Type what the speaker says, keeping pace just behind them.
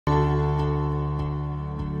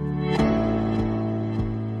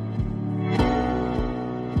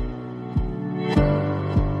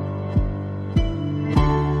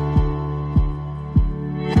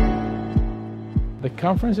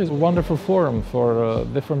conference is a wonderful forum for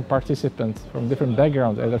different participants from different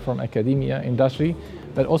backgrounds, either from academia, industry,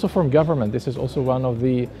 but also from government. This is also one of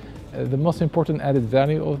the most important added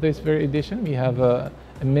value of this very edition. We have a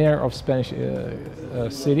mayor of Spanish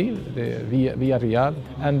city, via Riyadh,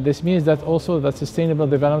 and this means that also that sustainable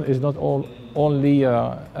development is not only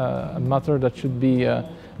a matter that should be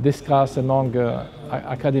discussed among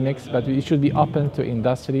academics, but it should be open to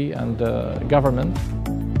industry and government.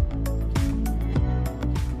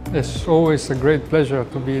 It's always a great pleasure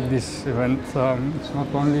to be at this event. It's not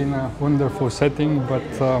only in a wonderful setting, but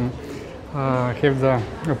have the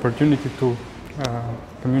opportunity to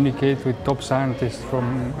communicate with top scientists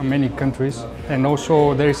from many countries. And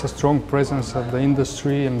also there is a strong presence of the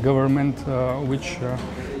industry and government, which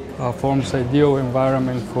forms an ideal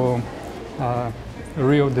environment for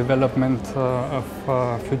real development of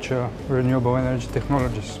future renewable energy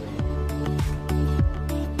technologies.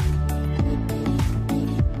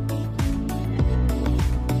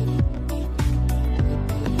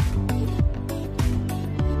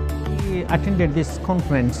 Attended this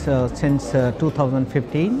conference since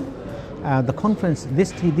 2015. The conference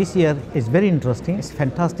this year is very interesting. It's a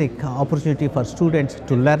fantastic opportunity for students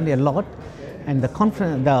to learn a lot, and the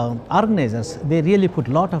organizers, they really put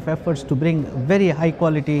a lot of efforts to bring very high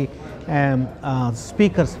quality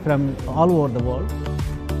speakers from all over the world.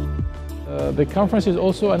 The conference is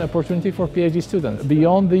also an opportunity for PhD students.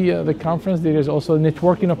 Beyond the conference, there is also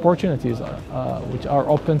networking opportunities which are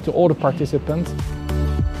open to all the participants.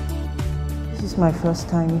 This is my first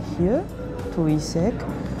time here to IRSEC.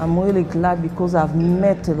 I'm really glad because I've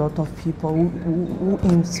met a lot of people who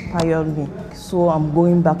inspired me. So I'm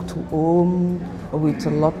going back to home with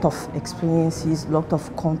a lot of experiences, a lot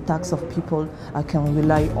of contacts of people I can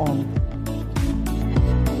rely on.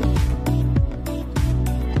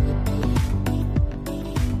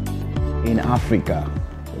 In Africa,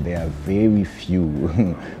 there are very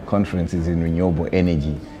few conferences in renewable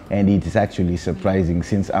energy. And it is actually surprising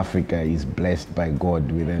since Africa is blessed by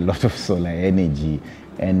God with a lot of solar energy.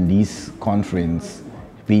 And this conference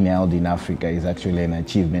being held in Africa is actually an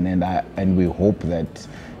achievement. And we hope that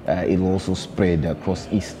it will also spread across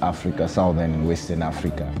East Africa, Southern and Western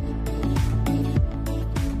Africa.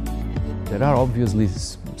 There are obviously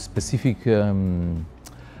specific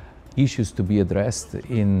issues to be addressed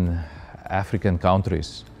in African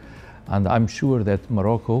countries. And I'm sure that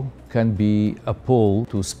Morocco can be a pole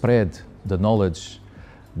to spread the knowledge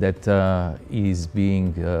that is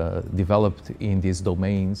being developed in these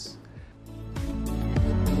domains.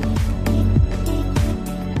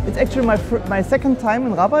 It's actually my second time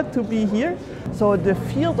in Rabat to be here. So the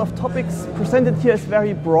field of topics presented here is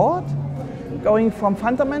very broad, going from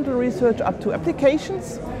fundamental research up to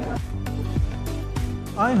applications.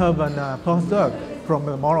 I have a postdoc from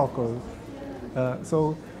Morocco.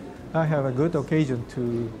 So I have a good occasion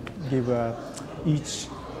to give each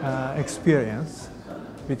experience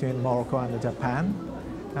between Morocco and Japan,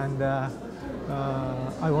 and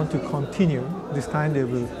I want to continue this kind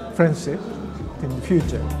of friendship in the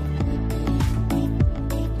future.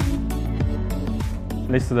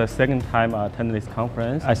 This is the second time I attend this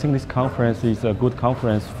conference. I think this conference is a good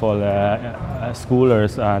conference for the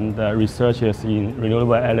scholars and researchers in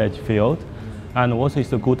renewable energy field, and also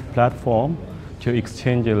it's a good platform to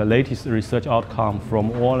exchange the latest research outcome from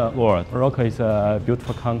all the world. Morocco is a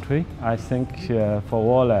beautiful country. I think for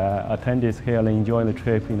all attendees here, they enjoy the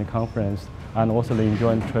trip in the conference and also they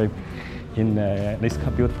enjoy the trip in this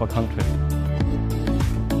beautiful country.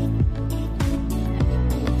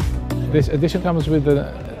 This edition comes with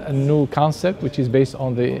a new concept, which is based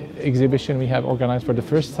on the exhibition we have organized for the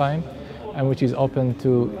first time and which is open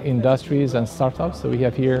to industries and startups. So we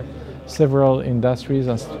have here several industries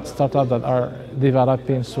and startups that are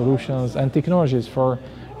developing solutions and technologies for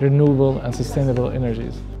renewable and sustainable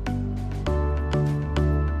energies.